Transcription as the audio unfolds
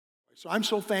So I'm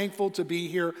so thankful to be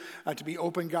here, to be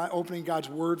opening God's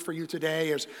Word for you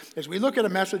today as we look at a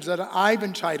message that I've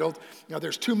entitled,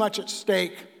 There's Too Much at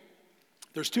Stake.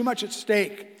 There's too much at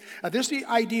stake. The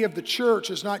idea of the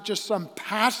church is not just some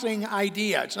passing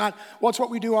idea. It's not, it's what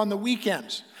we do on the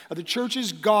weekends. The church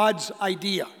is God's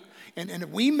idea. And if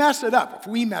we mess it up,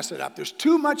 there's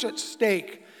too much at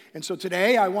stake. And so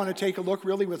today I want to take a look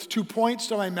really with 2 points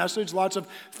to my message, lots of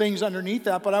things underneath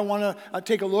that, but I want to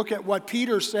take a look at what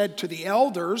Peter said to the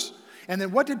elders, and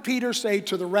then what did Peter say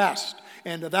to the rest?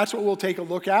 And that's what we'll take a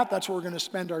look at. That's where we're going to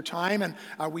spend our time. And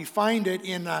we find it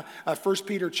in 1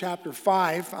 Peter chapter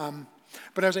 5.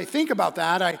 But as I think about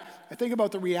that, I think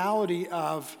about the reality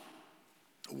of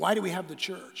why do we have the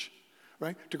church,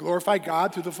 right? To glorify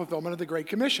God through the fulfillment of the Great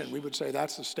Commission. We would say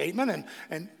that's the statement.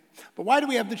 But why do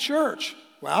we have the church?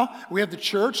 Well, we have the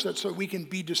church so we can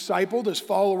be discipled as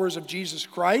followers of Jesus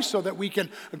Christ, so that we can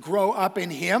grow up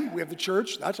in Him. We have the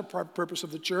church. That's a purpose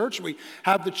of the church. We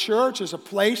have the church as a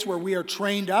place where we are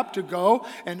trained up to go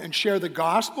and share the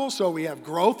gospel. So we have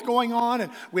growth going on,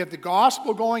 and we have the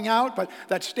gospel going out. But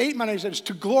that statement, I said, is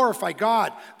to glorify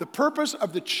God. The purpose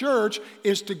of the church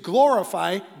is to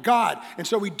glorify God. And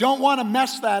so we don't want to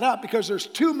mess that up because there's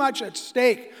too much at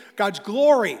stake. God's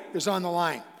glory is on the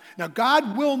line. Now,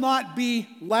 God will not be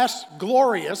less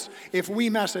glorious if we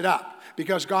mess it up,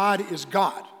 because God is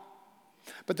God.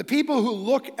 But the people who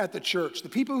look at the church, the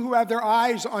people who have their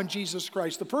eyes on Jesus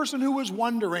Christ, the person who is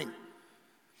wondering,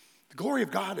 the glory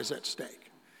of God is at stake.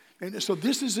 And so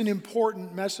this is an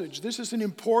important message. This is an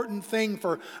important thing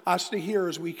for us to hear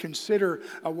as we consider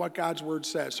what God's Word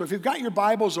says. So if you've got your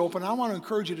Bibles open, I want to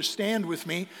encourage you to stand with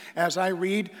me as I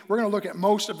read. We're going to look at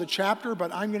most of the chapter,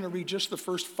 but I'm going to read just the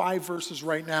first 5 verses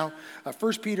right now.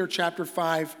 1 Peter chapter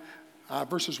 5,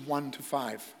 verses 1 to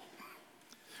 5.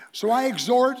 So I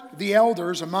exhort the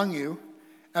elders among you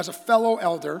as a fellow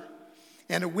elder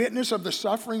and a witness of the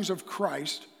sufferings of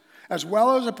Christ, as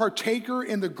well as a partaker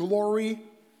in the glory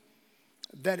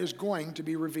that is going to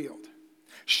be revealed.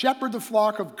 Shepherd the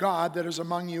flock of God that is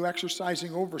among you,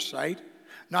 exercising oversight,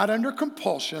 not under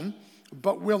compulsion,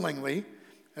 but willingly,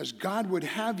 as God would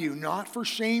have you, not for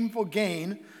shameful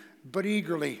gain, but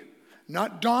eagerly,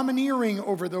 not domineering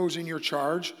over those in your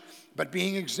charge, but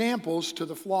being examples to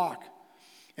the flock.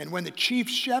 And when the chief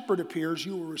shepherd appears,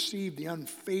 you will receive the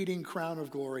unfading crown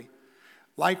of glory.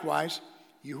 Likewise,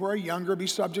 you who are younger, be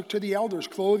subject to the elders.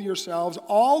 Clothe yourselves,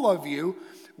 all of you,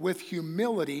 with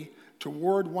humility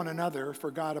toward one another,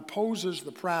 for God opposes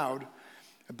the proud,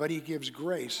 but He gives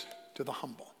grace to the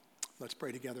humble. Let's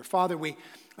pray together. Father, we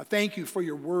thank you for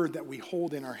your word that we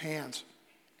hold in our hands.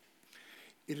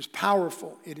 It is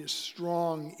powerful, it is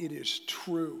strong, it is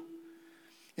true.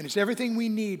 And it's everything we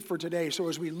need for today. So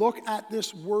as we look at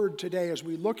this word today, as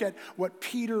we look at what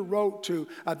Peter wrote to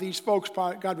these folks,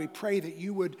 God, we pray that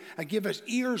you would give us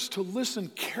ears to listen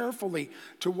carefully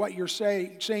to what you're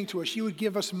saying to us. You would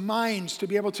give us minds to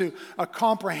be able to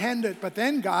comprehend it. But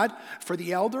then, God, for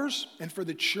the elders and for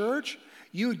the church,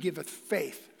 you would give us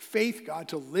faith. Faith, God,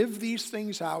 to live these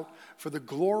things out for the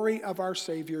glory of our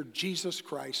Savior, Jesus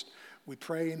Christ. We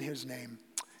pray in His name.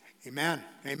 Amen.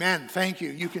 Amen. Thank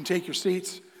you. You can take your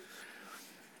seats.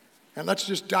 And let's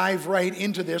just dive right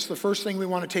into this. The first thing we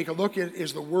want to take a look at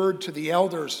is the word to the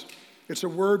elders. It's a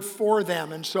word for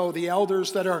them. And so the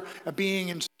elders that are being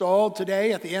installed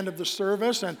today at the end of the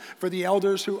service, and for the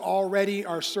elders who already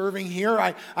are serving here,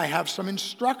 I have some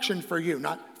instruction for you,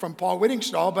 not from Paul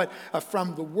Whittingstall, but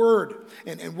from the word.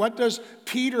 And what does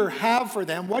Peter have for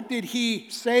them? What did he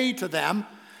say to them?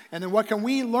 And then what can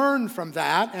we learn from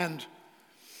that?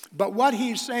 But what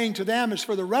he's saying to them is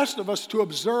for the rest of us to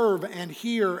observe and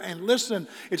hear and listen.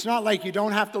 It's not like you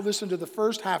don't have to listen to the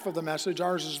first half of the message.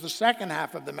 Ours is the second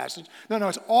half of the message. No,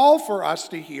 it's all for us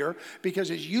to hear,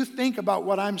 because as you think about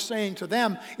what I'm saying to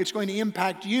them, it's going to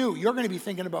impact you. You're going to be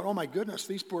thinking about, oh my goodness,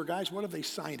 these poor guys, what have they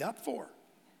signed up for?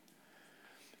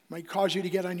 Might cause you to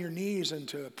get on your knees and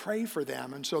to pray for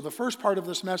them. And so the first part of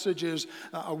this message is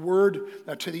a word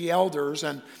to the elders.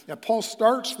 And Paul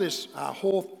starts this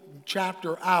whole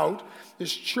chapter out,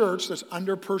 this church that's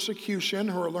under persecution,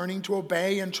 who are learning to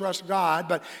obey and trust God,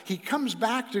 but he comes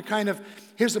back to kind of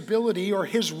his ability or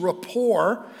his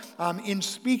rapport in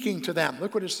speaking to them.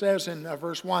 Look what it says in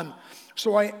verse 1.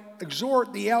 So I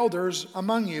exhort the elders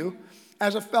among you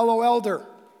as a fellow elder.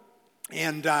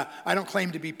 And I don't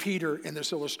claim to be Peter in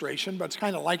this illustration, but it's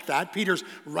kind of like that. Peter's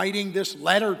writing this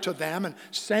letter to them and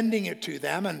sending it to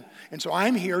them. And so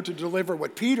I'm here to deliver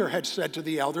what Peter had said to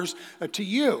the elders to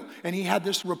you. And he had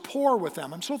this rapport with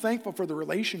them. I'm so thankful for the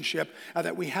relationship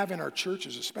that we have in our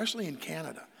churches, especially in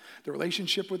Canada. The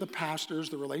relationship with the pastors,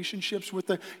 the relationships with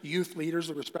the youth leaders,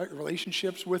 the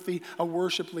relationships with the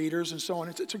worship leaders, and so on.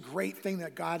 It's a great thing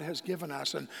that God has given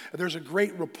us, and there's a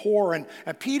great rapport. And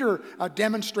Peter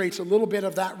demonstrates a little bit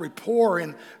of that rapport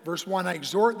in verse 1. I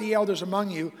exhort the elders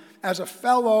among you as a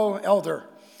fellow elder.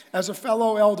 As a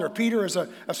fellow elder. Peter is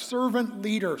a servant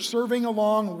leader, serving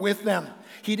along with them.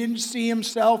 He didn't see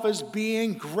himself as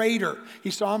being greater.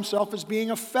 He saw himself as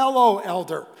being a fellow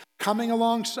elder, coming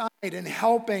alongside and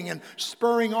helping and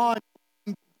spurring on,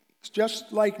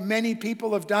 just like many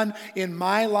people have done in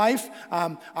my life.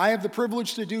 I have the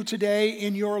privilege to do today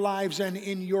in your lives and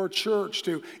in your church,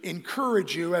 to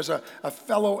encourage you as a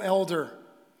fellow elder.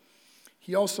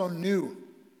 He also knew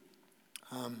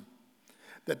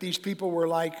that these people were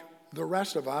like the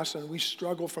rest of us, and we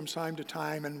struggle from time to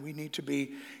time, and we need to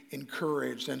be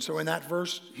encouraged. And so in that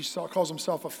verse, he calls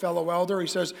himself a fellow elder. He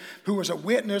says, who was a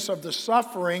witness of the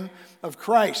suffering of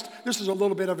Christ. This is a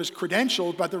little bit of his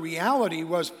credentials, but the reality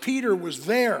was Peter was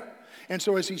there. And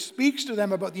so as he speaks to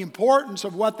them about the importance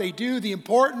of what they do, the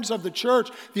importance of the church,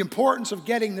 the importance of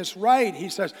getting this right, he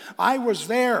says, I was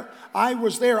there. I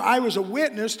was a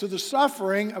witness to the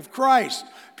suffering of Christ.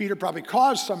 Peter probably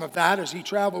caused some of that as he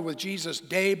traveled with Jesus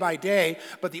day by day,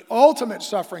 but the ultimate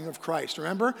suffering of Christ,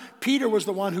 remember? Peter was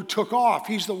the one who took off.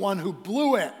 He's the one who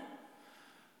blew it.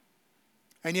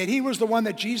 And yet he was the one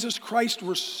that Jesus Christ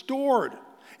restored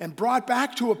and brought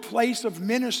back to a place of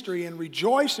ministry and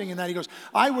rejoicing in that. He goes,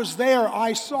 I was there,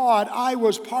 I saw it, I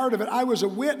was part of it, I was a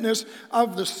witness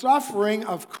of the suffering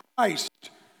of Christ.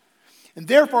 And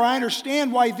therefore I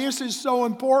understand why this is so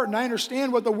important. I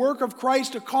understand what the work of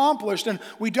Christ accomplished, and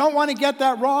we don't want to get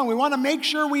that wrong. We want to make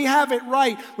sure we have it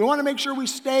right. We want to make sure we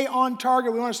stay on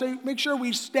target. We want to make sure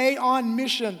we stay on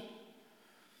mission.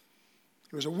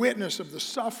 He was a witness of the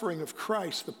suffering of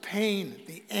Christ, the pain,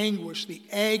 the anguish, the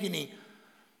agony.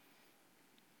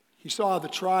 He saw the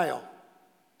trial.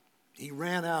 He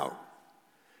ran out.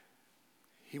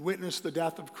 He witnessed the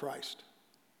death of Christ.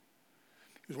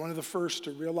 He was one of the first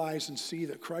to realize and see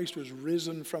that Christ was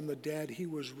risen from the dead. He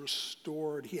was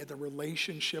restored. He had the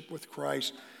relationship with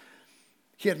Christ.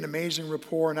 He had an amazing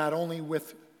rapport not only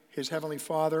with his heavenly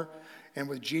Father and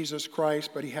with Jesus Christ,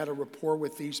 but he had a rapport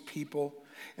with these people.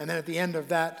 And then at the end of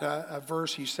that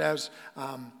verse, he says,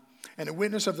 and a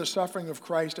witness of the suffering of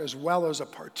Christ as well as a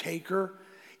partaker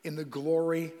in the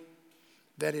glory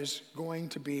that is going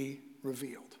to be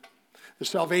revealed. The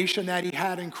salvation that he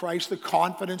had in Christ, the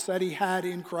confidence that he had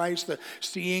in Christ, the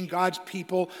seeing God's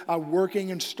people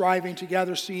working and striving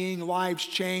together, seeing lives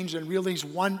change, and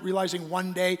realizing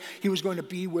one day he was going to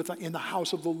be in the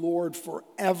house of the Lord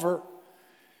forever.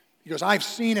 He goes, I've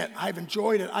seen it, I've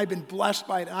enjoyed it, I've been blessed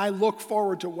by it, and I look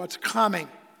forward to what's coming.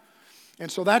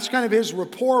 And so that's kind of his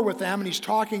rapport with them, and he's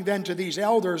talking then to these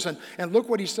elders, and look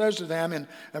what he says to them in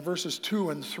verses 2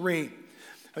 and 3.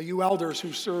 You elders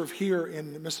who serve here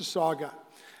in Mississauga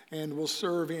and will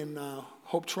serve in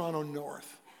Hope Toronto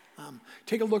North,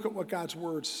 take a look at what God's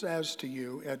word says to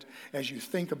you as you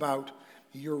think about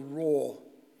your role.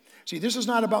 See, this is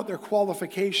not about their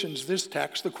qualifications, this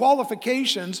text. The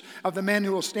qualifications of the men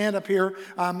who will stand up here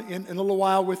in a little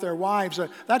while with their wives,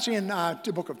 that's in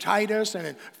the book of Titus and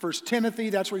in 1 Timothy.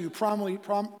 That's where you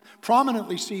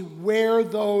prominently see where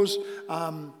those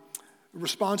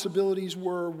responsibilities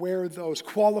were, where those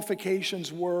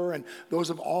qualifications were, and those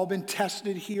have all been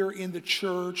tested here in the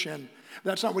church. And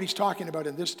that's not what he's talking about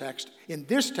in this text. In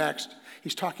this text,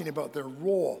 he's talking about their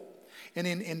role. And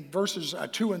in verses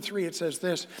 2 and 3, it says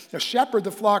this, now shepherd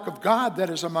the flock of God that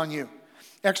is among you,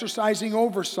 exercising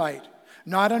oversight,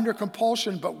 not under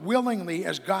compulsion, but willingly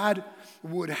as God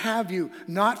would have you,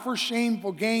 not for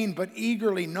shameful gain, but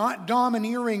eagerly, not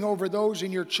domineering over those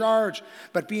in your charge,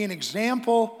 but be an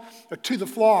example to the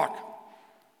flock.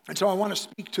 And so I want to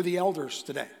speak to the elders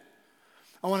today.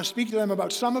 I want to speak to them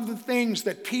about some of the things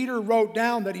that Peter wrote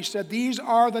down that he said, these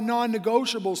are the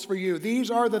non-negotiables for you.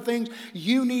 These are the things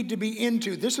you need to be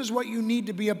into. This is what you need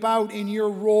to be about in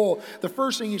your role. The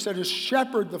first thing he said is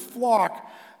shepherd the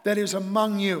flock that is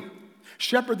among you.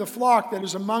 Shepherd the flock that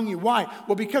is among you. Why?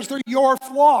 Well, because they're your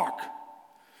flock.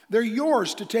 They're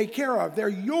yours to take care of. They're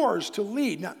yours to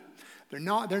lead. Now,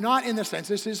 they're not in the sense,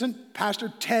 this isn't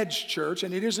Pastor Ted's church,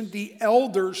 and it isn't the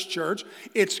elders' church.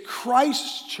 It's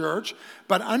Christ's church,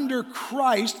 but under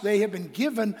Christ, they have been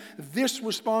given this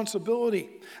responsibility.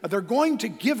 They're going to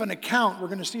give an account. We're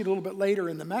going to see it a little bit later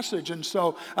in the message, and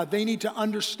so they need to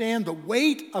understand the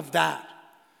weight of that.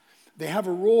 They have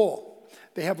a role.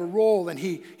 They have a role, and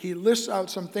he lists out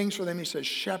some things for them. He says,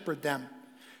 shepherd them,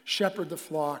 shepherd the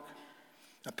flock,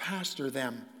 pastor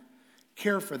them,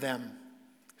 care for them,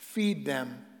 feed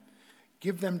them,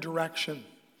 give them direction,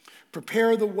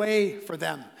 Prepare the way for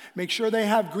them. Make sure they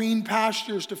have green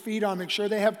pastures to feed on. Make sure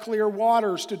they have clear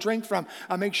waters to drink from.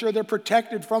 Make sure they're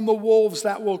protected from the wolves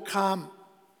that will come.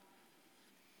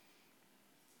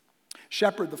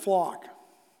 Shepherd the flock.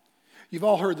 You've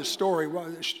all heard the story.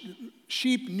 Well,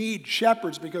 sheep need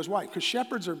shepherds because why? Because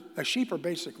sheep are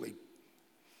basically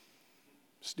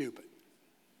stupid.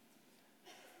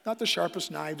 Not the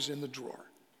sharpest knives in the drawer.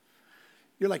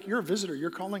 You're like, you're a visitor. You're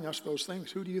calling us those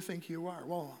things. Who do you think you are?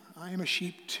 Well, I am a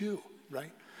sheep too,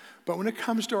 right? But when it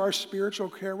comes to our spiritual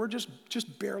care, we're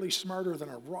just barely smarter than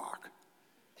a rock.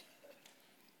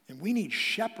 And we need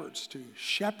shepherds to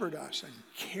shepherd us and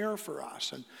care for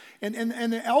us. And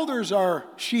the elders are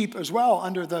sheep as well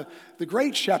under the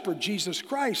great shepherd, Jesus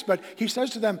Christ. But he says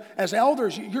to them, as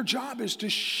elders, your job is to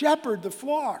shepherd the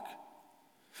flock.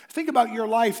 Think about your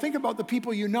life. Think about the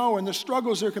people you know and the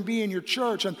struggles there can be in your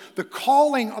church and the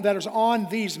calling that is on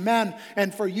these men.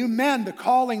 And for you men, the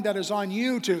calling that is on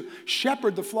you to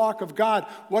shepherd the flock of God.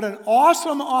 What an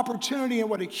awesome opportunity and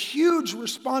what a huge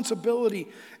responsibility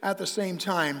at the same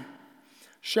time.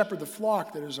 Shepherd the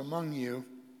flock that is among you.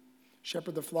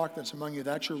 Shepherd the flock that's among you.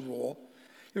 That's your role.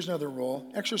 Here's another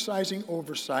role. Exercising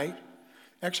oversight.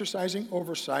 Exercising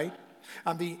oversight.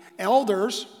 The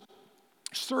elders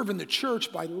serve in the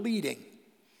church by leading.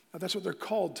 Now, that's what they're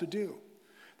called to do.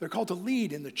 They're called to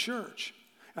lead in the church.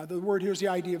 The word here is the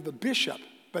idea of the bishop,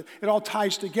 but it all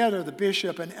ties together, the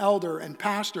bishop and elder and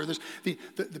pastor.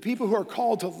 The people who are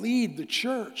called to lead the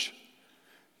church.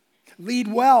 Lead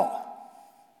well.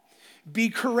 Be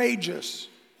courageous.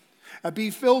 Be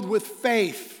filled with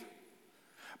faith.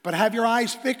 But have your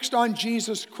eyes fixed on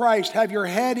Jesus Christ. Have your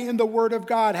head in the Word of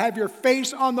God. Have your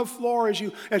face on the floor as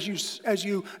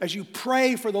you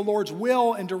pray for the Lord's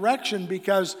will and direction,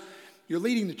 because you're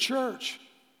leading the church.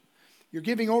 You're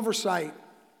giving oversight.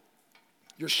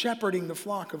 You're shepherding the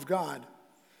flock of God.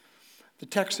 The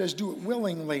text says, do it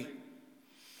willingly.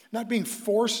 Not being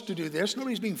forced to do this.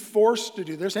 Nobody's being forced to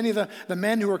do this. Any of the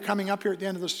men who are coming up here at the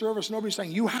end of the service, nobody's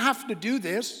saying, you have to do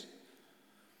this.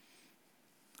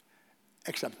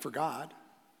 Except for God.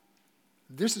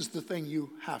 This is the thing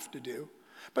you have to do.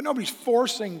 But nobody's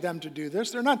forcing them to do this.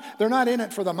 They're not in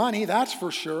it for the money, that's for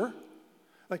sure.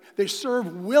 Like, they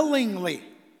serve willingly.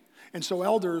 And so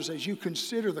elders, as you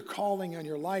consider the calling on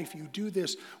your life, you do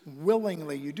this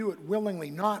willingly. You do it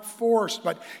willingly, not forced,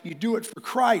 but you do it for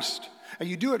Christ. And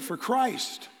you do it for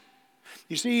Christ.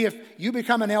 You see, if you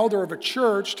become an elder of a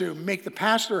church to make the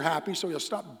pastor happy so he'll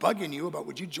stop bugging you about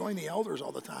would you join the elders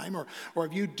all the time, or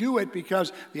if you do it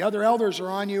because the other elders are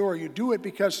on you, or you do it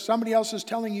because somebody else is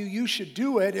telling you you should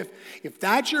do it, if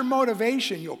that's your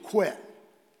motivation, you'll quit.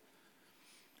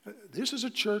 This is a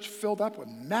church filled up with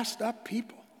messed up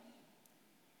people,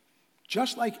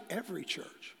 just like every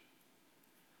church.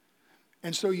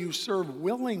 And so you serve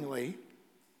willingly,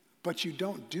 but you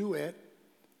don't do it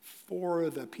for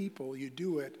the people, you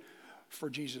do it for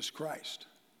Jesus Christ.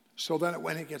 So that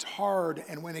when it gets hard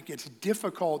and when it gets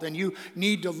difficult and you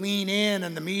need to lean in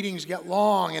and the meetings get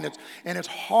long and it's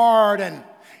hard and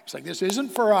it's like, this isn't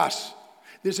for us.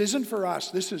 This isn't for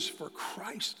us. This is for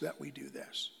Christ that we do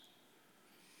this.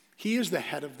 He is the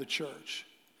head of the church.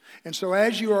 And so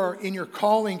as you are in your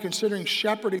calling, considering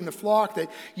shepherding the flock, that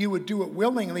you would do it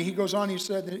willingly. He goes on, he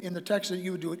said in the text that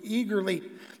you would do it eagerly,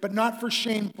 but not for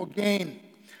shameful gain.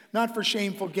 Not for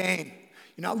shameful gain.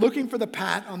 You're not looking for the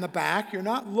pat on the back. You're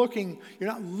not looking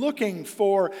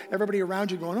for everybody around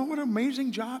you going, oh, what an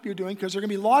amazing job you're doing. Because there are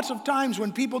going to be lots of times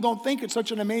when people don't think it's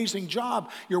such an amazing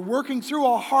job. You're working through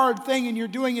a hard thing and you're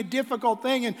doing a difficult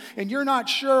thing and you're not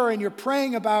sure and you're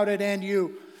praying about it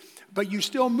but you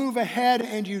still move ahead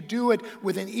and you do it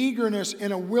with an eagerness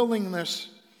and a willingness.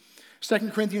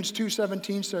 2 Corinthians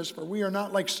 2:17 says, for we are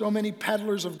not like so many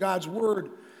peddlers of God's word,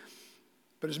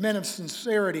 but as men of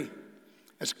sincerity,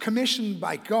 as commissioned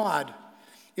by God,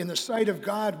 in the sight of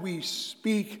God we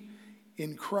speak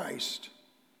in Christ.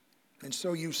 And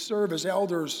so you serve as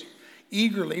elders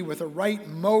eagerly with a right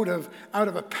motive out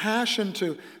of a passion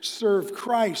to serve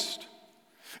Christ.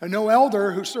 And no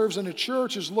elder who serves in a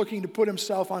church is looking to put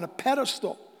himself on a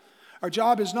pedestal. Our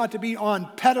job is not to be on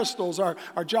pedestals. Our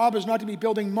job is not to be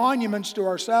building monuments to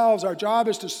ourselves. Our job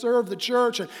is to serve the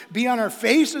church and be on our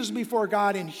faces before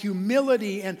God in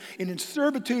humility and in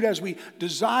servitude as we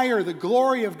desire the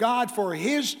glory of God for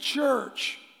His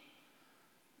church.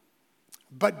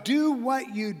 But do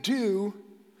what you do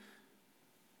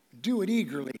it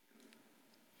eagerly.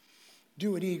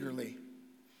 Do it eagerly.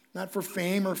 Not for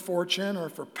fame or fortune or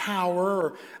for power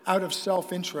or out of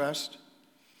self-interest.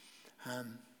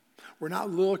 We're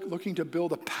not looking to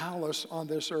build a palace on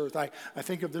this earth. I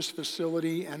think of this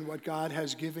facility and what God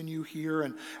has given you here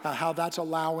and how that's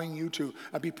allowing you to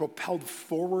be propelled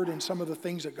forward in some of the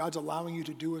things that God's allowing you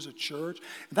to do as a church.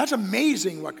 That's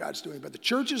amazing what God's doing. But the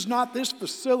church is not this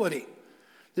facility.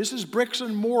 This is bricks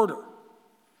and mortar.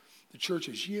 The church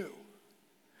is you.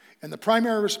 And the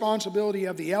primary responsibility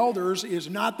of the elders is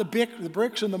not the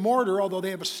bricks and the mortar, although they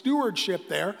have a stewardship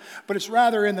there, but it's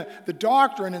rather in the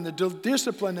doctrine and the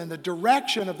discipline and the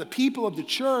direction of the people of the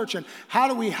church, and how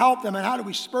do we help them and how do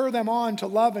we spur them on to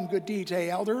love and good deeds. Hey,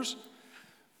 elders,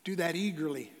 do that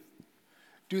eagerly.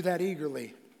 Do that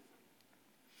eagerly.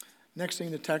 Next thing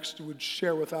the text would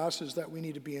share with us is that we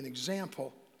need to be an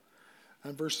example.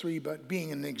 On verse 3, but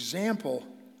being an example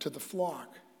to the flock.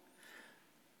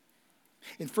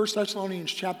 In 1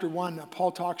 Thessalonians chapter 1,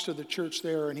 Paul talks to the church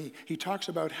there, and he talks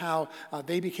about how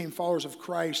they became followers of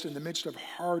Christ in the midst of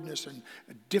hardness and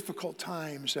difficult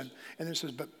times. And it says,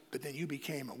 but then you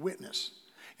became a witness,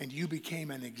 and you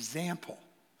became an example.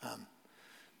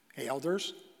 Hey,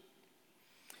 elders,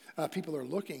 people are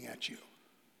looking at you.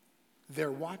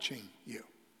 They're watching you.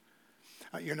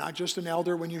 You're not just an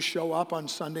elder when you show up on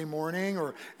Sunday morning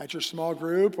or at your small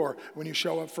group or when you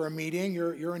show up for a meeting.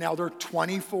 You're an elder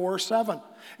 24/7.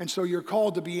 And so you're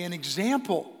called to be an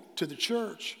example to the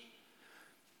church.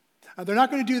 They're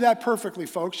not going to do that perfectly,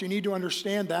 folks. You need to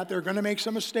understand that. They're going to make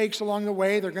some mistakes along the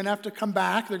way. They're going to have to come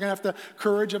back. They're going to have the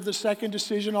courage of the second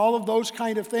decision, all of those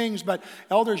kind of things. But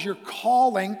elders, your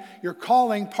calling,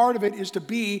 part of it is to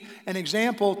be an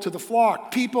example to the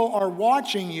flock. People are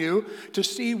watching you to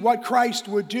see what Christ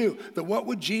would do. The what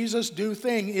would Jesus do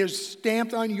thing is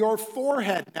stamped on your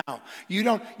forehead now. You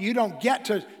don't get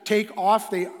to take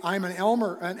off the I'm an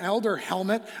elder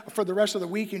helmet for the rest of the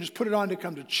week and just put it on to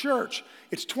come to church.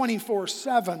 It's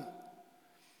 24/7.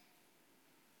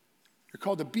 You're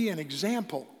called to be an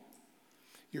example.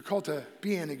 You're called to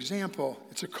be an example.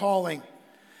 It's a calling.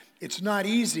 It's not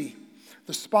easy.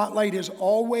 The spotlight is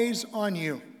always on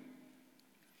you.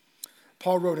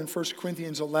 Paul wrote in 1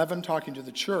 Corinthians 11, talking to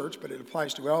the church, but it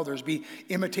applies to elders, be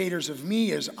imitators of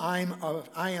me as I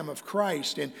am of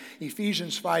Christ. In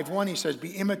Ephesians 5:1, he says,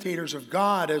 be imitators of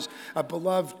God as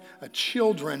beloved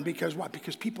children. Because what?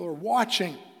 Because people are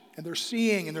watching. And they're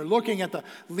seeing and they're looking at the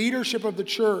leadership of the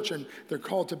church, and they're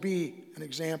called to be an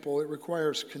example. It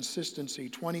requires consistency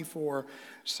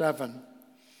 24/7.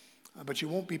 But you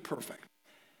won't be perfect.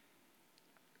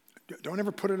 Don't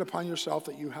ever put it upon yourself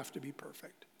that you have to be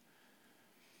perfect.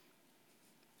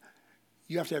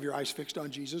 You have to have your eyes fixed on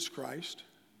Jesus Christ.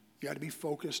 You have to be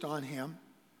focused on Him.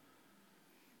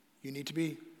 You need to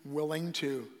be willing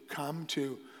to come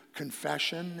to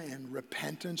confession and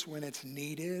repentance when it's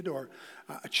needed, or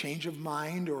a change of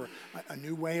mind, or a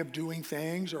new way of doing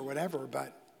things, or whatever.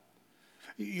 But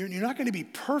you're not going to be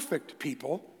perfect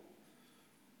people.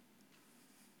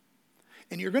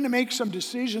 And you're going to make some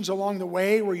decisions along the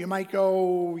way where you might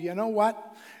go, you know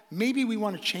what? Maybe we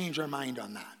want to change our mind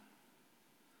on that.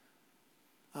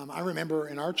 I remember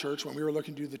in our church when we were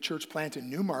looking to do the church plant in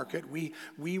Newmarket, we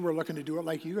were looking to do it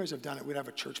like you guys have done it. We'd have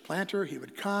a church planter, he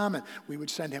would come, and we would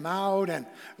send him out, and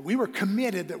we were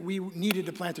committed that we needed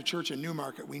to plant a church in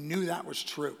Newmarket. We knew that was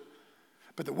true.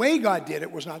 But the way God did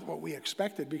it was not what we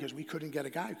expected, because we couldn't get a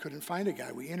guy, couldn't find a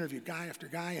guy. We interviewed guy after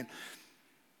guy, and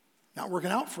not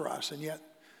working out for us, and yet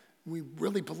we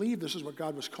really believed this is what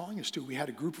God was calling us to. We had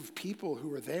a group of people who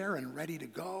were there and ready to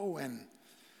go, and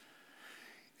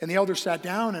the elders sat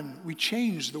down and we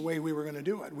changed the way we were going to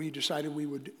do it. We decided we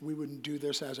wouldn't do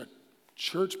this as a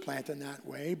church plant in that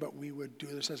way, but we would do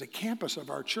this as a campus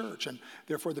of our church. And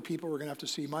therefore the people were going to have to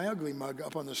see my ugly mug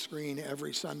up on the screen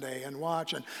every Sunday and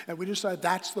watch. And we decided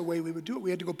that's the way we would do it. We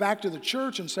had to go back to the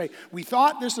church and say, we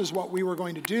thought this is what we were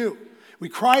going to do. We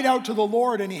cried out to the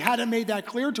Lord, and He hadn't made that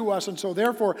clear to us. And so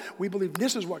therefore we believe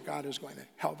this is what God is going to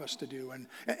help us to do. And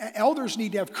elders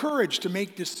need to have courage to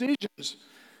make decisions.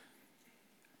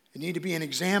 You need to be an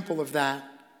example of that.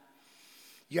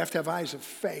 You have to have eyes of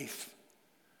faith.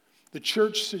 The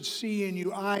church should see in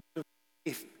you eyes of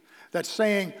faith that's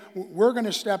saying, we're going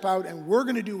to step out and we're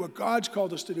going to do what God's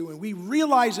called us to do, and we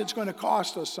realize it's going to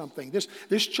cost us something.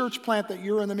 This church plant that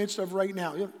you're in the midst of right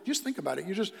now, just think about it.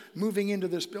 You're just moving into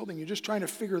this building. You're just trying to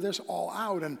figure this all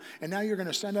out, and now you're going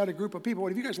to send out a group of people.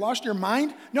 What, have you guys lost your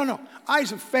mind? No.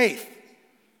 Eyes of faith.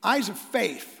 Eyes of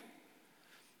faith.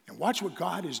 And watch what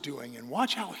God is doing, and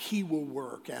watch how He will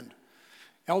work. And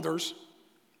elders,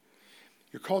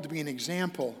 you're called to be an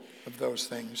example of those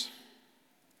things.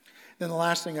 Then the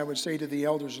last thing I would say to the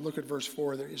elders, look at verse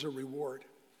 4, there is a reward.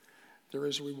 There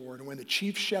is a reward. And when the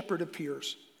chief shepherd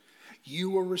appears, you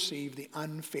will receive the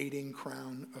unfading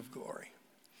crown of glory.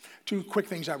 Two quick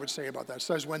things I would say about that. It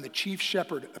says when the chief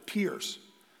shepherd appears.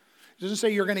 It doesn't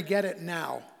say you're going to get it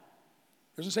now.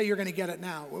 It doesn't say you're going to get it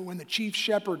now. When the chief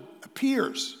shepherd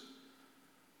appears,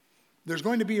 there's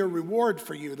going to be a reward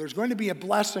for you. There's going to be a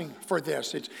blessing for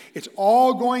this. It's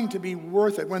all going to be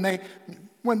worth it.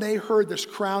 When they heard this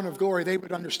crown of glory, they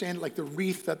would understand it like the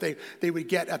wreath that they would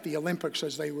get at the Olympics,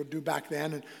 as they would do back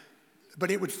then.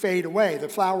 But it would fade away. The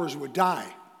flowers would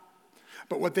die.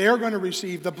 But what they're going to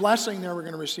receive, the blessing they were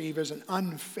going to receive, is an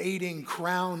unfading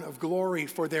crown of glory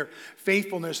for their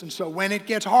faithfulness. And so when it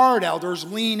gets hard, elders,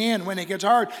 lean in. When it gets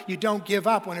hard, you don't give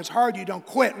up. When it's hard, you don't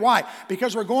quit. Why?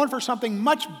 Because we're going for something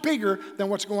much bigger than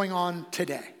what's going on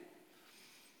today.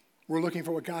 We're looking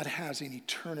for what God has in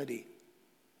eternity.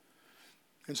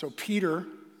 And so Peter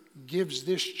gives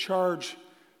this charge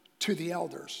to the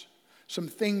elders. Some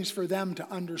things for them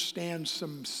to understand,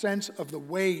 some sense of the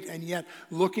weight, and yet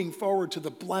looking forward to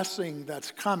the blessing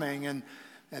that's coming. And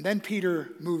then Peter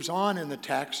moves on in the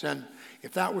text, and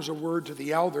if that was a word to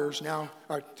the elders,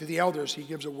 he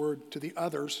gives a word to the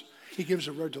others. He gives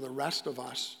a word to the rest of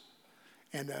us.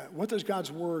 And what does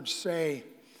God's word say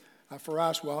for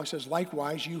us? Well, he says,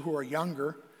 likewise, you who are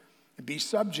younger, be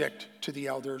subject to the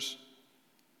elders.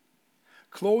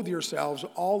 Clothe yourselves,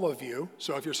 all of you.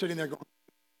 So if you're sitting there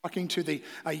talking to the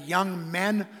young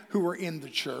men who were in the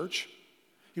church,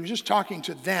 he was just talking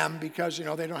to them because, they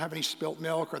don't have any spilt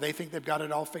milk or they think they've got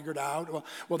it all figured out.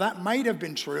 Well, that might have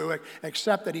been true,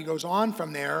 except that he goes on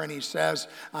from there and he says,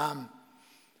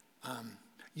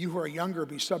 you who are younger,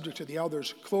 be subject to the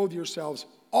elders. Clothe yourselves,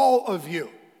 all of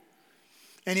you.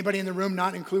 Anybody in the room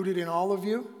not included in all of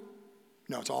you?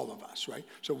 No, it's all of us, right?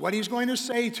 So what he's going to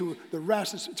say to the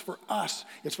rest is it's for us.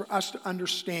 It's for us to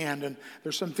understand. And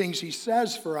there's some things he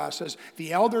says for us as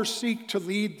the elders seek to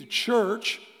lead the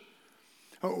church.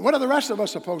 What are the rest of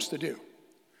us supposed to do?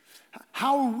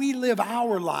 How we live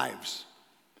our lives.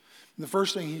 And the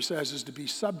first thing he says is to be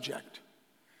subject.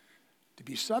 To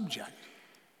be subject.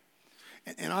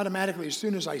 And automatically, as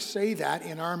soon as I say that,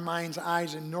 in our mind's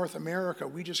eyes in North America,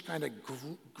 we just kind of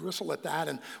gristle at that,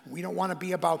 and we don't want to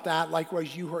be about that.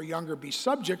 Likewise, you who are younger, be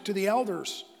subject to the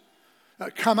elders.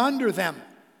 Come under them.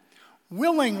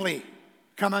 Willingly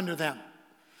come under them.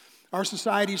 Our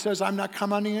society says, I'm not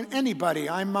coming under anybody.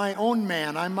 I'm my own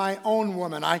man. I'm my own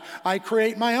woman. I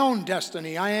create my own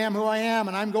destiny. I am who I am,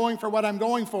 and I'm going for what I'm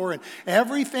going for. And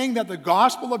everything that the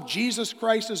gospel of Jesus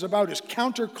Christ is about is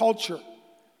counterculture.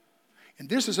 And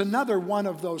this is another one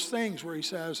of those things where he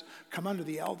says, come under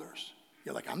the elders.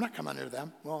 You're like, I'm not coming under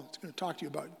them. Well, it's going to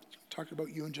talk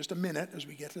about you in just a minute as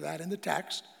we get to that in the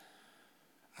text.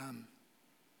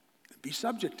 Be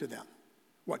subject to them.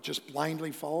 What, just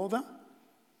blindly follow them?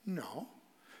 No.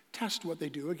 Test what they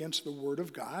do against the word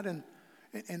of God and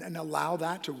allow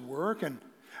that to work.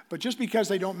 But just because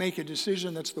they don't make a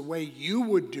decision that's the way you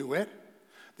would do it,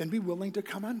 then be willing to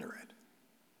come under it.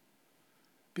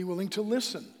 Be willing to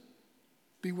listen.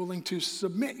 Be willing to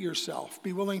submit yourself.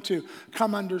 Be willing to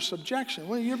come under subjection.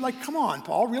 Well, you're like, come on,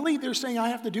 Paul, really? They're saying I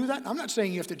have to do that? I'm not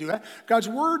saying you have to do that. God's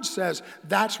word says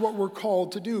that's what we're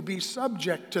called to do. Be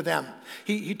subject to them.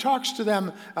 He talks to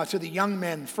them, to the young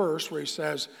men first, where he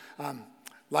says,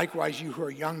 likewise, you who are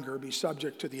younger, be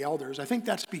subject to the elders. I think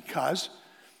that's because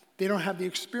they don't have the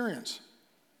experience.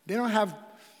 They don't have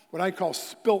what I call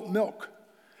spilt milk.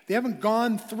 They haven't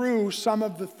gone through some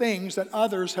of the things that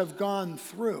others have gone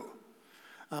through.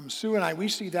 Sue and I, we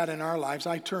see that in our lives.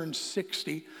 I turned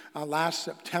 60 last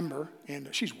September, and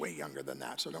she's way younger than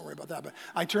that, so don't worry about that. But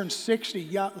I turned 60,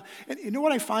 yeah. And you know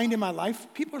what I find in my life?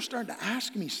 People are starting to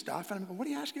ask me stuff, and I'm going, what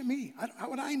are you asking me? How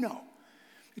would I know?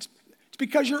 It's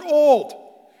because you're old.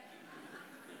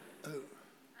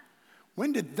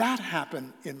 When did that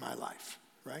happen in my life,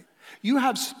 right? You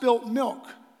have spilt milk.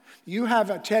 You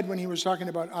have Ted, when he was talking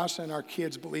about us and our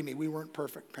kids, believe me, we weren't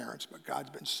perfect parents, but God's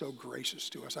been so gracious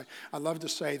to us. I love to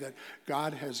say that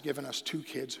God has given us 2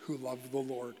 kids who love the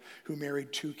Lord, who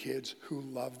married 2 kids who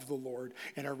love the Lord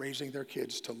and are raising their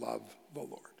kids to love the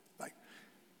Lord. Like,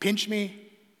 pinch me,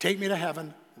 take me to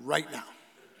heaven right now,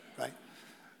 right?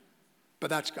 But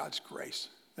that's God's grace.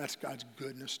 That's God's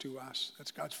goodness to us.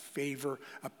 That's God's favor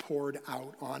poured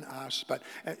out on us. But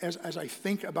as I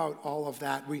think about all of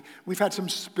that, we've had some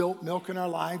spilt milk in our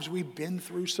lives. We've been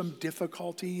through some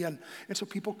difficulty. And so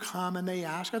people come and they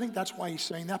ask. I think that's why he's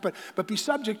saying that. But be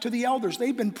subject to the elders.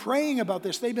 They've been praying about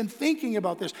this. They've been thinking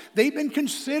about this. They've been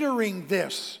considering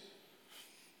this.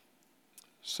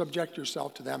 Subject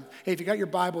yourself to them. Hey, if you got your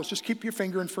Bibles, just keep your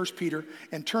finger in 1 Peter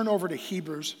and turn over to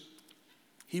Hebrews.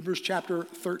 Hebrews chapter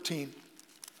 13.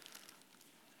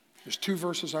 There's 2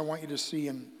 verses I want you to see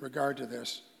in regard to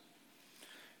this.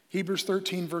 Hebrews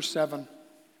 13, verse 7.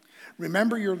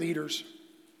 Remember your leaders,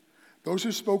 those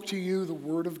who spoke to you the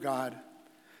word of God.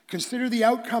 Consider the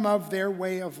outcome of their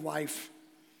way of life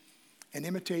and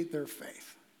imitate their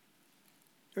faith.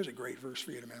 There's a great verse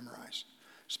for you to memorize,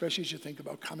 especially as you think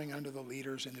about coming under the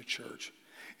leaders in the church.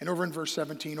 And over in verse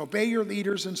 17, obey your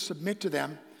leaders and submit to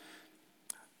them.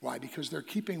 Why? Because they're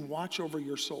keeping watch over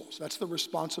your souls. That's the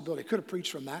responsibility. I could have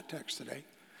preached from that text today.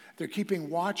 They're keeping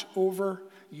watch over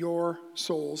your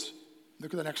souls.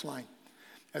 Look at the next line.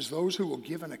 As those who will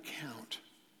give an account.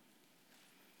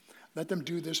 Let them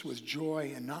do this with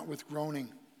joy and not with groaning,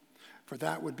 for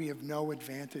that would be of no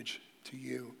advantage to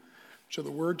you. So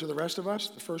the word to the rest of us,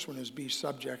 the first one is be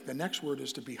subject. The next word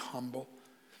is to be humble.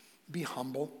 Be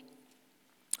humble.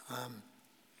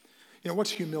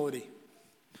 What's humility?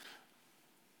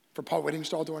 For Paul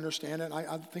Whittingstall to understand it,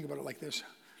 I think about it like this.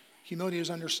 Humility is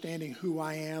understanding who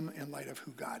I am in light of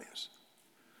who God is.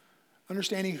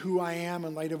 Understanding who I am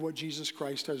in light of what Jesus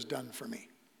Christ has done for me.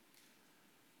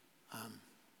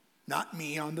 Not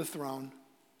me on the throne,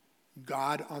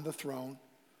 God on the throne.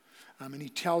 And he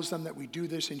tells them that we do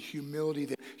this in humility,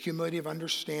 the humility of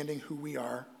understanding who we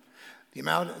are,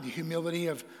 the humility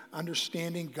of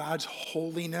understanding God's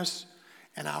holiness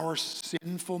and our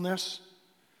sinfulness,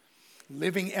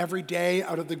 living every day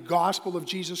out of the gospel of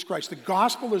Jesus Christ. The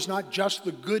gospel is not just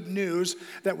the good news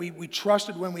that we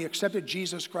trusted when we accepted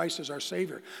Jesus Christ as our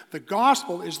Savior. The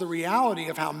gospel is the reality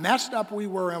of how messed up we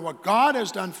were and what God has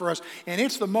done for us, and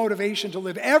it's the motivation to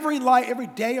live every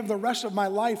day of the rest of my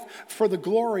life for the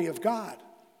glory of God.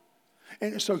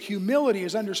 And so humility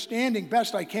is understanding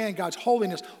best I can God's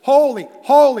holiness. Holy,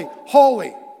 holy,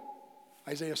 holy.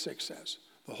 Isaiah 6 says,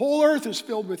 the whole earth is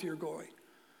filled with your glory.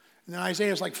 And then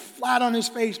Isaiah is like flat on his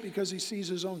face because he sees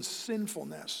his own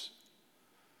sinfulness.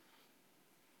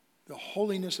 The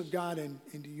holiness of God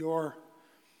into your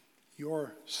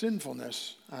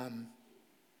sinfulness.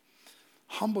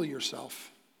 Humble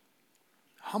yourself.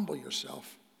 Humble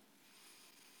yourself.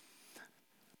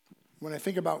 When I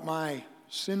think about my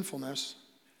sinfulness,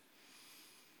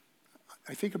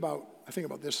 I think about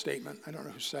this statement. I don't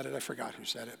know who said it. I forgot who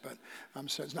said it, but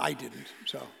I didn't.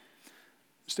 So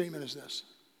the statement is this.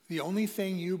 The only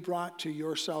thing you brought to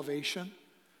your salvation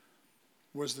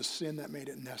was the sin that made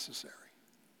it necessary.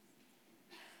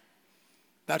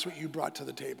 That's what you brought to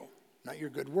the table. Not your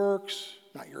good works,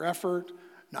 not your effort,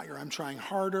 not your I'm trying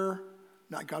harder,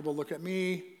 not God will look at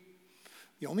me.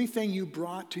 The only thing you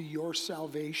brought to your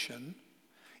salvation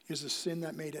is the sin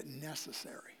that made it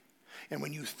necessary. And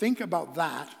when you think about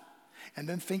that, and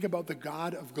then think about the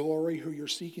God of glory who you're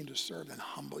seeking to serve, then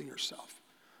humble yourself.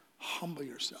 Humble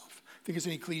yourself. I think it's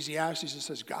in Ecclesiastes, it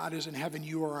says, God is in heaven,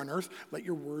 you are on earth. Let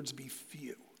your words be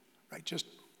few. Right? Just,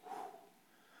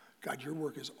 God, your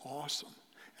work is awesome.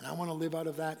 And I want to live out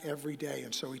of that every day.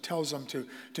 And so he tells them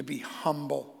to be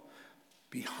humble.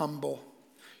 Be humble.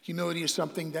 Humility is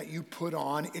something that you put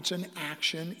on. It's an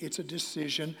action. It's a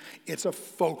decision. It's a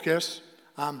focus.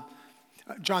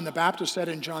 John the Baptist said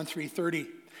in John 3:30,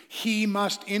 he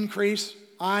must increase,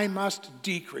 I must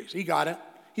decrease. He got it.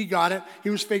 He got it. He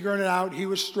was figuring it out. He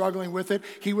was struggling with it.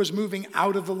 He was moving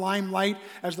out of the limelight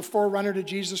as the forerunner to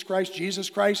Jesus Christ. Jesus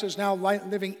Christ is now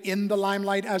living in the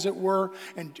limelight, as it were.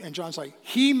 And John's like,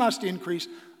 he must increase.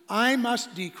 I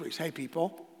must decrease. Hey,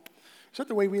 people, is that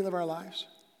the way we live our lives?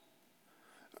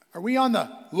 Are we on the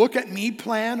look at me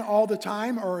plan all the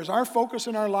time? Or is our focus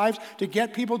in our lives to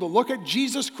get people to look at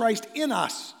Jesus Christ in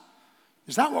us?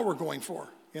 Is that what we're going for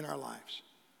in our lives?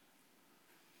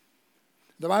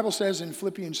 The Bible says in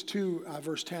Philippians 2,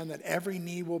 verse 10, that every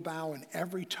knee will bow and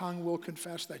every tongue will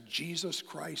confess that Jesus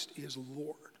Christ is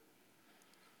Lord.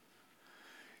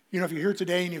 If you're here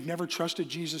today and you've never trusted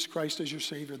Jesus Christ as your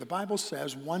Savior, the Bible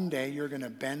says one day you're going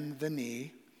to bend the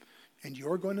knee and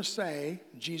you're going to say,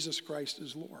 Jesus Christ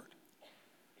is Lord.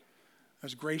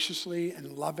 As graciously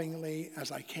and lovingly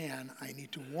as I can, I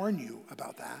need to warn you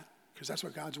about that because that's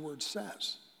what God's word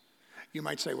says. You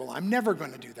might say, well, I'm never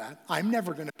going to do that. I'm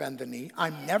never going to bend the knee.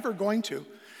 I'm never going to.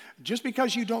 Just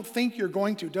because you don't think you're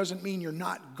going to doesn't mean you're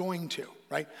not going to,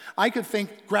 right? I could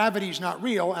think gravity's not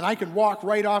real, and I could walk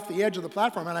right off the edge of the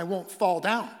platform, and I won't fall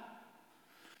down.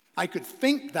 I could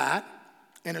think that,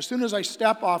 and as soon as I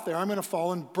step off there, I'm going to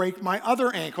fall and break my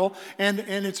other ankle, and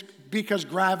it's because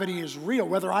gravity is real,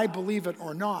 whether I believe it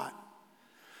or not.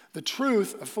 The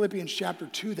truth of Philippians chapter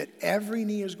 2, that every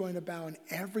knee is going to bow and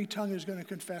every tongue is going to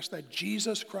confess that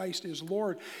Jesus Christ is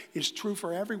Lord, is true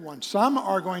for everyone. Some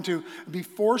are going to be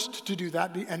forced to do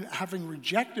that and having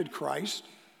rejected Christ,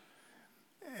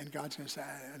 and God's going to say,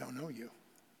 I don't know you.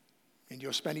 And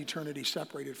you'll spend eternity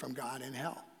separated from God in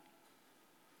hell.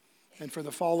 And for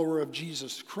the follower of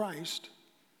Jesus Christ,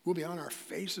 we'll be on our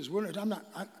faces.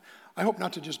 I hope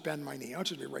not to just bend my knee. I'll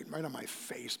just be right on my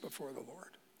face before the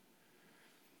Lord.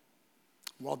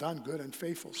 Well done, good and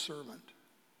faithful servant.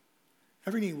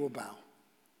 Every knee will bow.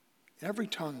 Every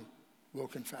tongue will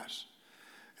confess.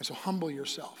 And so humble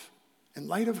yourself. In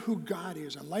light of who God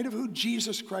is, in light of who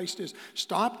Jesus Christ is,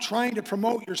 stop trying to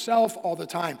promote yourself all the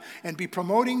time and be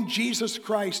promoting Jesus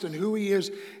Christ and who he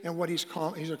is and what he's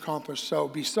accomplished. So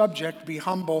be subject, be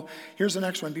humble. Here's the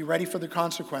next one. Be ready for the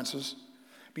consequences.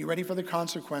 Be ready for the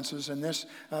consequences. In this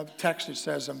text it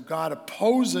says, God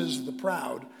opposes the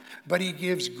proud, but he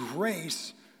gives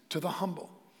grace to the humble.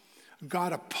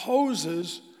 God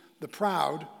opposes the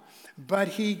proud, but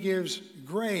he gives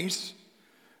grace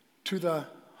to the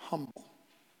humble.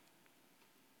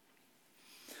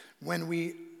 When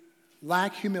we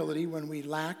lack humility, when we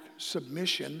lack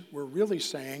submission, we're really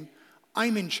saying,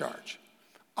 I'm in charge.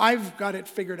 I've got it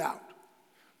figured out.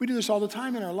 We do this all the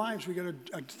time in our lives. We get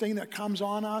a thing that comes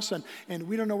on us and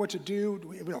we don't know what to do.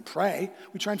 We don't pray.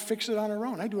 We try and fix it on our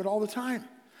own. I do it all the time.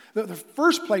 The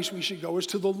first place we should go is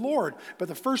to the Lord. But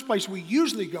the first place we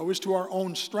usually go is to our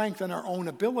own strength and our own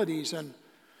abilities. And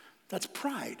that's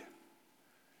pride.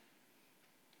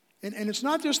 And it's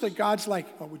not just that God's like,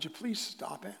 oh, would you please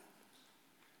stop it?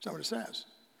 That's not what it says.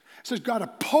 It says God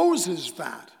opposes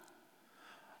that.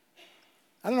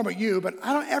 I don't know about you, but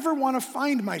I don't ever want to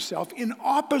find myself in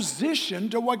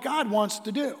opposition to what God wants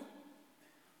to do.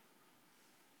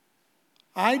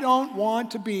 I don't want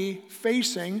to be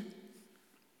facing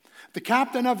the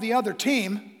captain of the other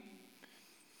team,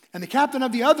 and the captain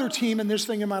of the other team in this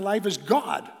thing in my life is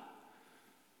God.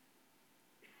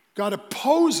 God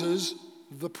opposes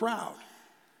the proud.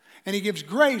 And he gives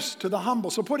grace to the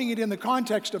humble. So putting it in the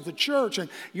context of the church,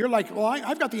 and you're like, well,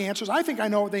 I've got the answers. I think I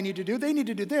know what they need to do. They need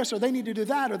to do this, or they need to do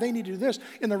that, or they need to do this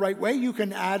in the right way. You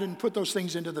can add and put those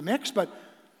things into the mix. But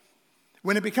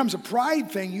when it becomes a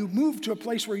pride thing, you move to a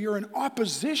place where you're in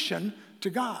opposition to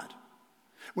God.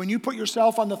 When you put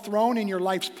yourself on the throne in your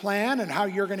life's plan and how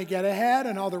you're going to get ahead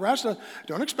and all the rest of it,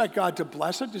 don't expect God to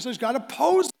bless it. It says God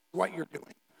opposes what you're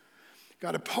doing.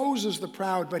 God opposes the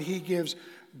proud, but he gives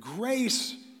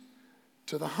grace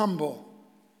to the humble.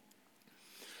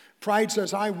 Pride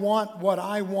says, I want what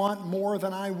I want more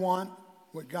than I want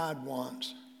what God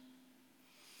wants.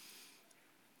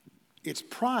 It's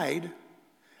pride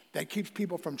that keeps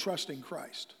people from trusting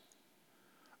Christ.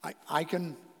 I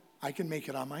can make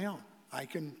it on my own. I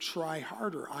can try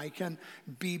harder. I can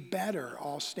be better.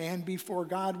 I'll stand before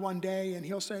God one day and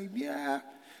he'll say, yeah,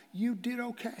 you did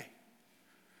okay.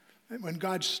 When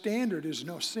God's standard is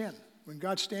no sin. When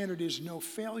God's standard is no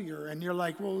failure, and you're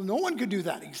like, well, no one could do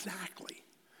that. Exactly.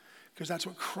 Because that's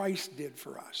what Christ did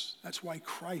for us. That's why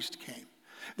Christ came.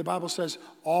 The Bible says,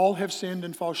 all have sinned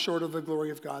and fall short of the glory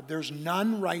of God. There's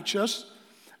none righteous,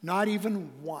 not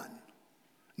even one.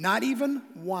 Not even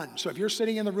one. So if you're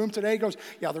sitting in the room today, goes,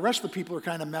 yeah, the rest of the people are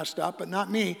kind of messed up, but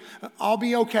not me. I'll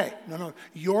be okay. No,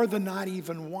 you're the not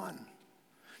even one.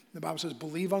 The Bible says,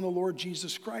 believe on the Lord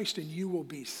Jesus Christ and you will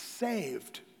be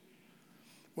saved.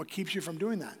 What keeps you from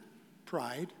doing that?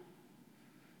 Pride.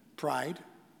 Pride.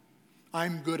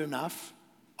 I'm good enough.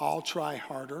 I'll try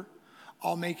harder.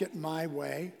 I'll make it my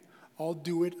way. I'll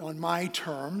do it on my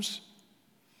terms.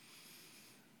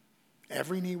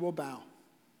 Every knee will bow.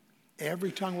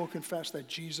 Every tongue will confess that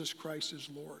Jesus Christ is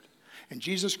Lord. And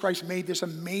Jesus Christ made this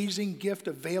amazing gift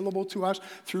available to us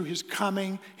through his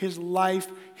coming, his life,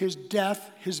 his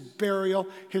death, his burial,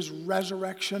 his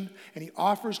resurrection. And he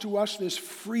offers to us this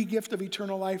free gift of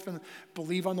eternal life. And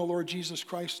believe on the Lord Jesus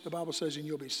Christ, the Bible says, and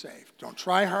you'll be saved. Don't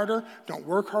try harder. Don't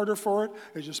work harder for it.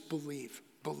 Just believe.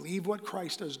 Believe what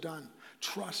Christ has done.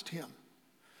 Trust him.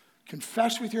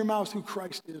 Confess with your mouth who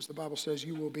Christ is. The Bible says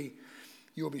you will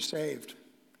be saved.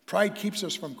 Pride keeps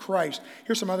us from Christ.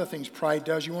 Here's some other things pride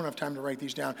does. You won't have time to write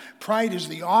these down. Pride is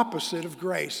the opposite of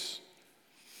grace.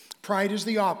 Pride is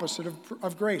the opposite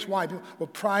of grace. Why? Well,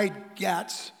 pride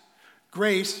gets,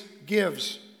 grace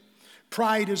gives.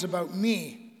 Pride is about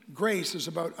me. Grace is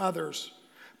about others.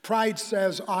 Pride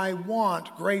says, I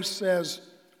want. Grace says,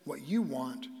 what you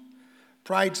want.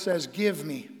 Pride says, give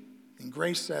me. And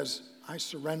grace says, I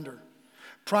surrender.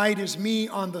 Pride is me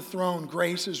on the throne.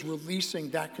 Grace is releasing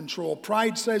that control.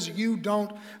 Pride says you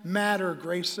don't matter.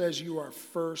 Grace says you are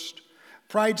first.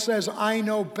 Pride says I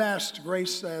know best. Pride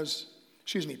says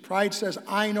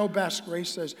I know best. Grace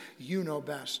says you know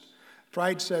best.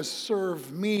 Pride says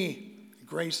serve me.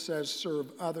 Grace says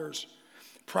serve others.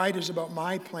 Pride is about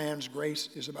my plans. Grace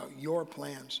is about your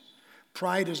plans.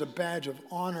 Pride is a badge of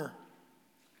honor.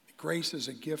 Grace is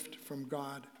a gift from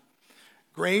God.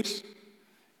 Grace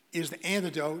is the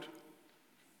antidote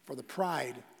for the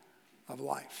pride of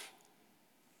life.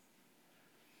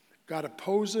 God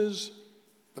opposes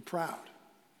the proud,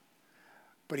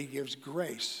 but he gives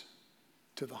grace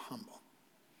to the humble.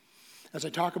 As I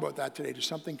talk about that today, does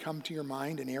something come to your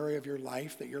mind, an area of your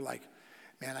life that you're like,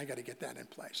 man, I got to get that in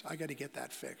place. I got to get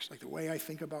that fixed. Like the way I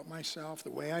think about myself, the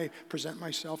way I present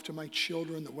myself to my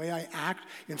children, the way I act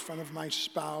in front of my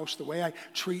spouse, the way I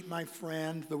treat my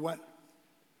friend, the what?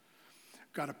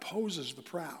 God opposes the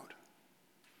proud,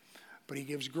 but he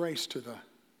gives grace to the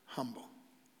humble.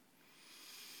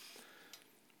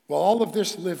 Well, all of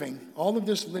this living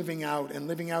out and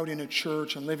living out in a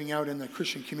church and living out in the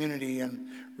Christian community, and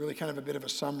really kind of a bit of a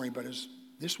summary, but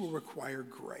this will require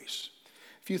grace.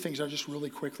 A few things I just really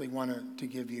quickly want to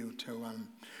give you to,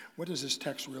 what does this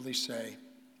text really say?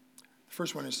 The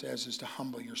first one it says is to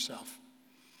humble yourself.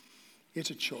 It's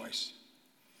a choice.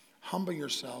 Humble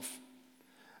yourself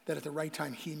that at the right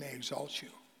time he may exalt you,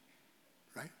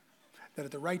 right? That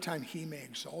at the right time he may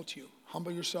exalt you.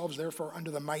 Humble yourselves, therefore,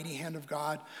 under the mighty hand of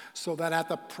God, so that at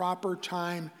the proper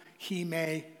time he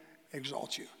may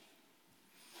exalt you.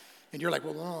 And you're like,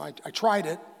 well, no, I tried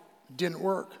it. Didn't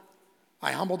work.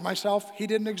 I humbled myself. He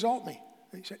didn't exalt me.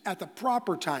 And he said, at the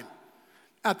proper time.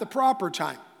 At the proper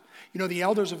time. You know, the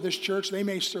elders of this church, they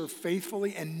may serve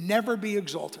faithfully and never be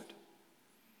exalted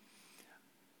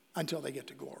until they get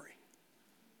to glory.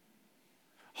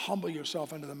 Humble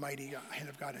yourself under the mighty hand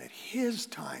of God at his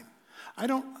time.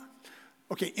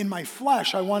 In my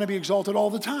flesh, I want to be exalted all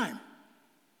the time.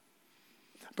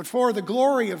 But for the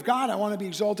glory of God, I want to be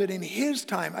exalted in his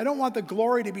time. I don't want the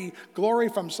glory to be glory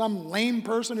from some lame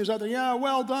person who's out there, yeah,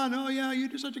 well done. Oh, yeah,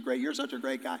 you're such a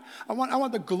great guy. I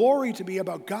want the glory to be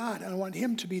about God, and I want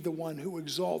him to be the one who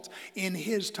exalts in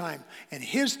his time. And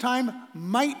his time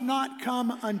might not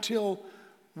come until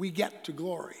we get to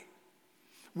glory.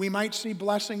 We might see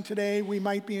blessing today. We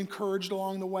might be encouraged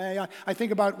along the way. I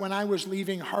think about when I was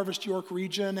leaving Harvest York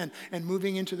Region and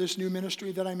moving into this new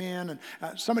ministry that I'm in. And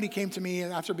somebody came to me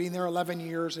after being there 11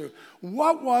 years.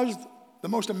 What was the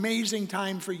most amazing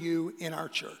time for you in our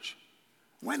church?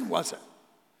 When was it?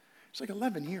 It's like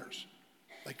 11 years.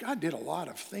 Like God did a lot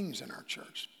of things in our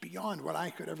church beyond what I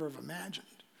could ever have imagined.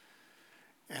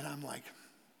 And I'm like,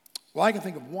 well, I can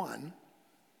think of one.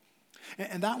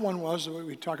 And that one was,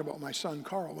 we talk about my son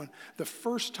Carl, when the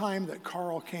first time that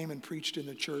Carl came and preached in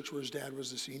the church where his dad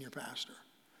was the senior pastor.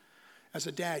 As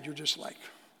a dad, you're just like,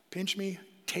 pinch me,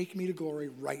 take me to glory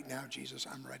right now, Jesus,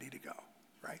 I'm ready to go,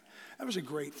 right? That was a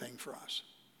great thing for us.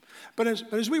 But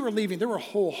as we were leaving, there were a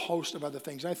whole host of other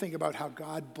things. I think about how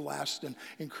God blessed and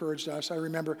encouraged us. I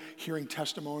remember hearing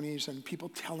testimonies and people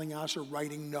telling us or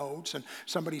writing notes, and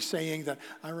somebody saying that,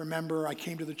 I remember I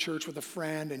came to the church with a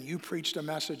friend and you preached a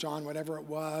message on whatever it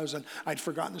was, and I'd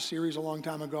forgotten the series a long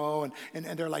time ago, and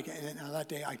they're like, and on that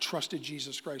day I trusted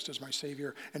Jesus Christ as my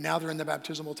Savior, and now they're in the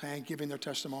baptismal tank giving their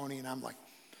testimony, and I'm like,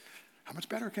 how much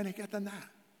better can it get than that,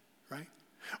 right?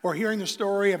 Or hearing the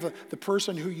story of the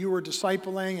person who you were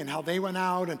discipling and how they went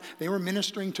out and they were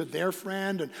ministering to their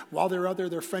friend, and while they were out there,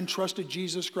 their friend trusted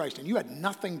Jesus Christ. And you had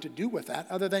nothing to do with that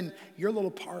other than your little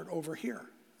part over here,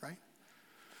 right?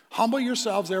 Humble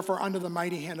yourselves, therefore, under the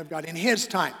mighty hand of God in his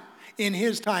time, in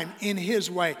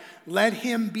his way. Let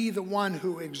him be the one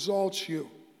who exalts you.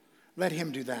 Let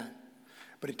him do that.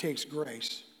 But it takes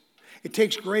grace. It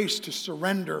takes grace to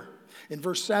surrender. In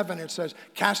verse 7, it says,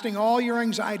 casting all your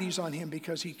anxieties on him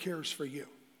because he cares for you.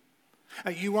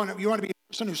 You want to be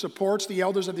a person who supports the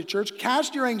elders of the church?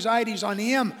 Cast your anxieties on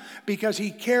him because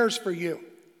he cares for you.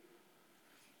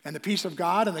 And the peace of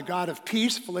God and the God of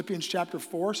peace, Philippians chapter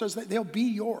 4, says that they'll be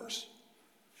yours.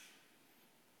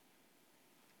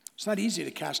 It's not easy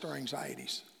to cast our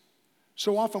anxieties.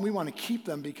 So often we want to keep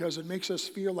them because it makes us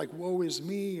feel like woe is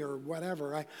me or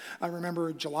whatever. I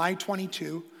remember July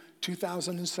 22,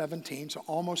 2017, so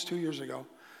almost 2 years ago,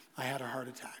 I had a heart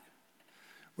attack.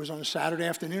 It was on a Saturday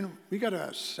afternoon. We got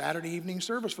a Saturday evening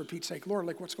service, for Pete's sake. Lord,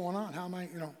 like, what's going on? How am I,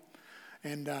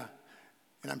 And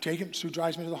I'm taken. Sue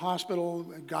drives me to the hospital.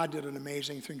 God did an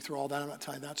amazing thing through all that. I'm not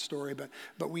telling that story,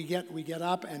 but we get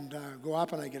up and go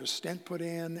up, and I get a stent put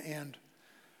in, and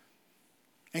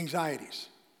anxieties,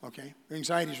 okay?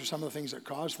 Anxieties are some of the things that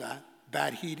cause that.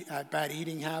 Bad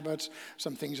eating habits,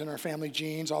 some things in our family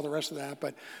genes, all the rest of that.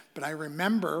 But I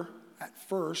remember at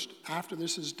first, after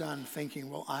this is done, thinking,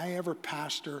 will I ever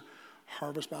pastor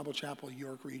Harvest Bible Chapel,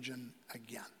 York Region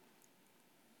again?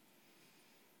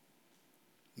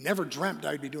 Never dreamt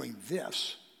I'd be doing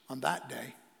this on that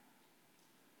day.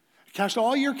 Cast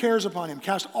all your cares upon him.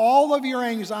 Cast all of your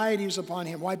anxieties upon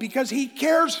him. Why? Because he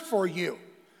cares for you.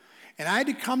 And I had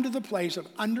to come to the place of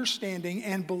understanding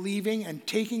and believing and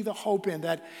taking the hope in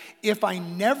that if I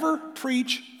never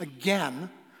preach again,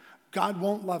 God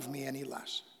won't love me any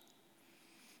less.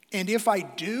 And if I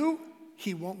do,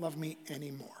 he won't love me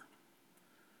anymore.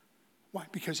 Why?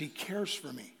 Because he cares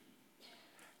for me.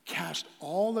 Cast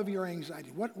all of your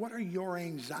anxiety. What are your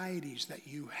anxieties that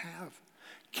you have?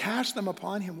 Cast them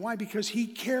upon him. Why? Because he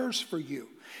cares for you.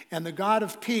 And the God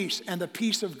of peace and the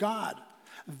peace of God,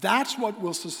 that's what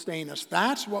will sustain us.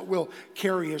 That's what will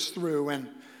carry us through. And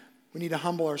we need to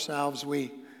humble ourselves.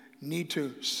 We need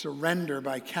to surrender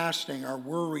by casting our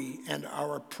worry and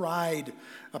our pride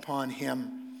upon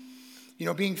him. You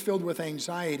know, being filled with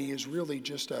anxiety is really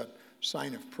just a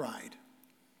sign of pride.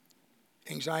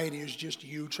 Anxiety is just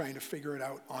you trying to figure it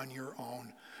out on your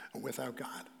own without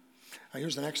God.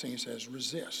 Here's the next thing he says,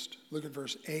 resist. Look at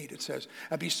verse 8. It says,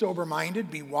 be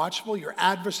sober-minded, be watchful. Your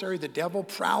adversary, the devil,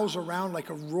 prowls around like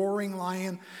a roaring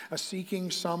lion,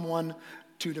 seeking someone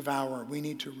to devour. We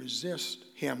need to resist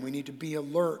him. We need to be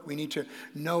alert. We need to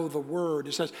know the word.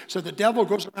 It says, so the devil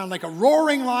goes around like a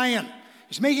roaring lion.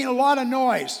 He's making a lot of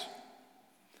noise.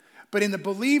 But in the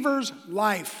believer's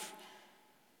life,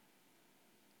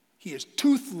 he is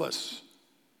toothless.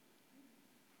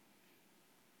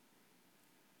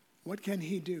 What can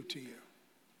he do to you?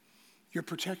 You're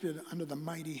protected under the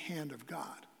mighty hand of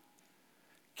God.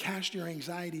 Cast your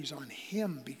anxieties on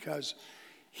him because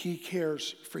he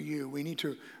cares for you. We need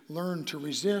to learn to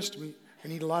resist. We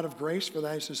need a lot of grace for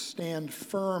that. It says stand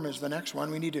firm is the next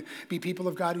one. We need to be people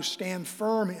of God who stand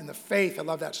firm in the faith. I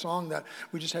love that song that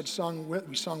we just had sung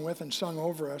with and sung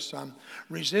over us.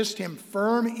 Resist him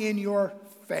firm in your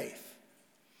faith.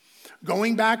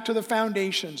 Going back to the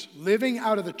foundations, living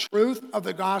out of the truth of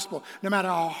the gospel. No matter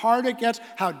how hard it gets,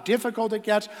 how difficult it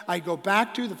gets, I go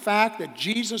back to the fact that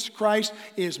Jesus Christ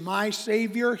is my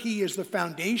Savior. He is the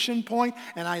foundation point,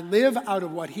 and I live out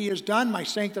of what he has done. My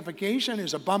sanctification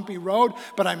is a bumpy road,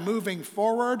 but I'm moving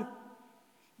forward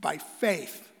by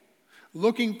faith.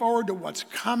 Looking forward to what's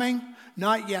coming.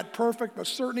 Not yet perfect, but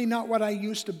certainly not what I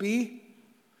used to be.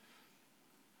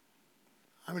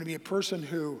 I'm going to be a person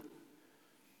who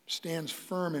stands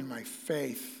firm in my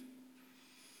faith,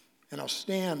 and I'll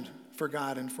stand for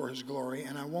God and for his glory,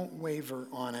 and I won't waver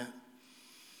on it.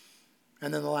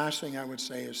 And then the last thing I would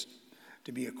say is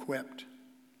to be equipped.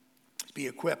 Be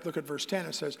equipped. Look at verse 10.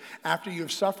 It says, after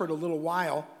you've suffered a little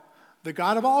while, the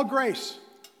God of all grace,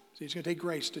 see, it's going to take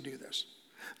grace to do this.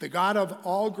 The God of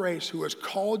all grace who has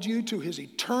called you to his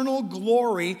eternal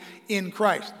glory in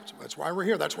Christ. That's why we're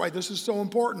here. That's why this is so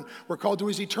important. We're called to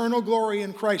his eternal glory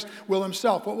in Christ. Will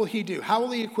himself, what will he do? How will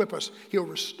he equip us? He'll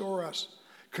restore us,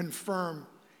 confirm,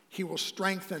 he will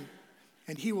strengthen,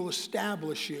 and he will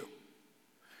establish you.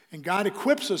 And God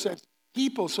equips us as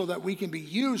people so that we can be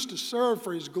used to serve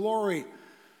for his glory,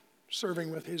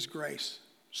 serving with his grace,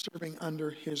 serving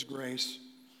under his grace.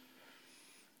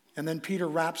 And then Peter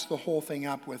wraps the whole thing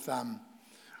up with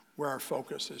where our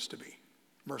focus is to be.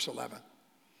 Verse 11.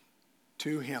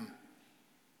 To him.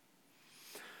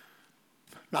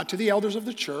 Not to the elders of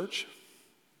the church,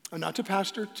 not to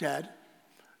Pastor Ted,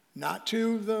 not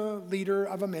to the leader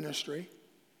of a ministry,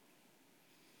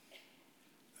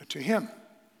 but to him.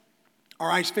 Our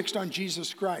eyes fixed on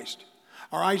Jesus Christ.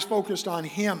 Our eyes focused on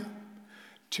him.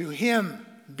 To him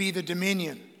be the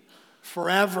dominion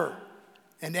forever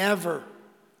and ever.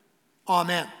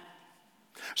 Amen.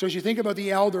 So as you think about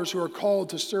the elders who are called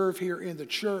to serve here in the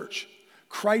church,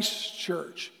 Christ's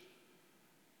church,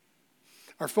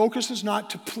 our focus is not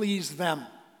to please them.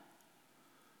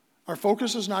 Our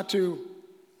focus is not to,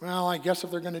 well, I guess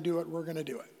if they're going to do it, we're going to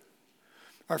do it.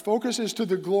 Our focus is to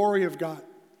the glory of God,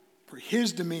 for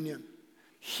his dominion.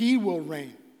 He will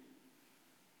reign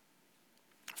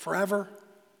forever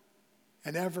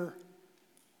and ever.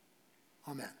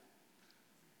 Amen.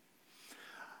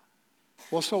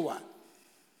 Well, so what?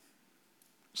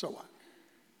 So what?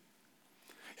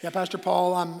 Yeah, Pastor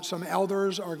Paul, some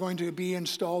elders are going to be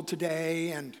installed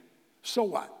today, and so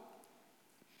what?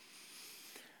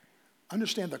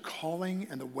 Understand the calling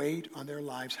and the weight on their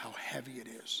lives, how heavy it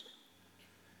is.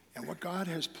 And what God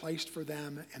has placed for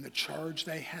them and the charge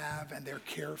they have and their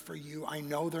care for you. I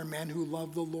know they're men who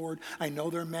love the Lord. I know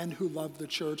they're men who love the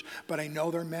church, but I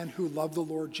know they're men who love the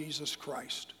Lord Jesus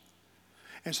Christ.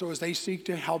 And so as they seek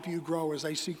to help you grow, as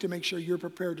they seek to make sure you're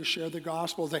prepared to share the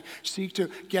gospel, as they seek to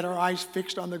get our eyes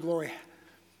fixed on the glory,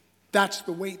 that's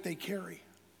the weight they carry.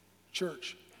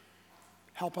 Church,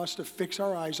 help us to fix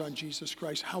our eyes on Jesus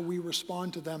Christ, how we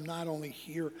respond to them not only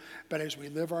here, but as we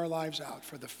live our lives out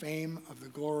for the fame of the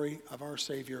glory of our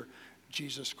Savior,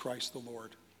 Jesus Christ the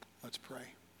Lord. Let's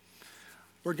pray.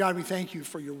 Lord God, we thank you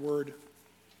for your word.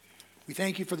 We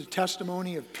thank you for the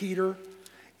testimony of Peter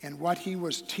and what he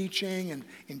was teaching and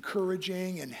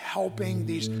encouraging and helping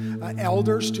these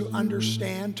elders to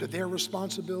understand to their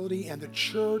responsibility, and the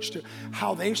church to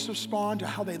how they respond, to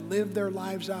how they live their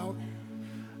lives out.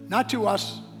 Not to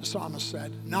us, the psalmist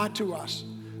said, not to us,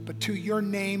 but to your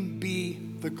name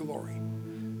be the glory.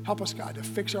 Help us, God, to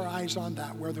fix our eyes on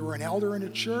that, whether we're an elder in a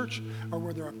church or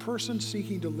whether a person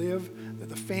seeking to live, that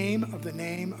the fame of the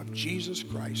name of Jesus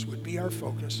Christ would be our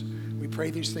focus. We pray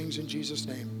these things in Jesus'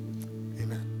 name.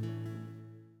 Amen.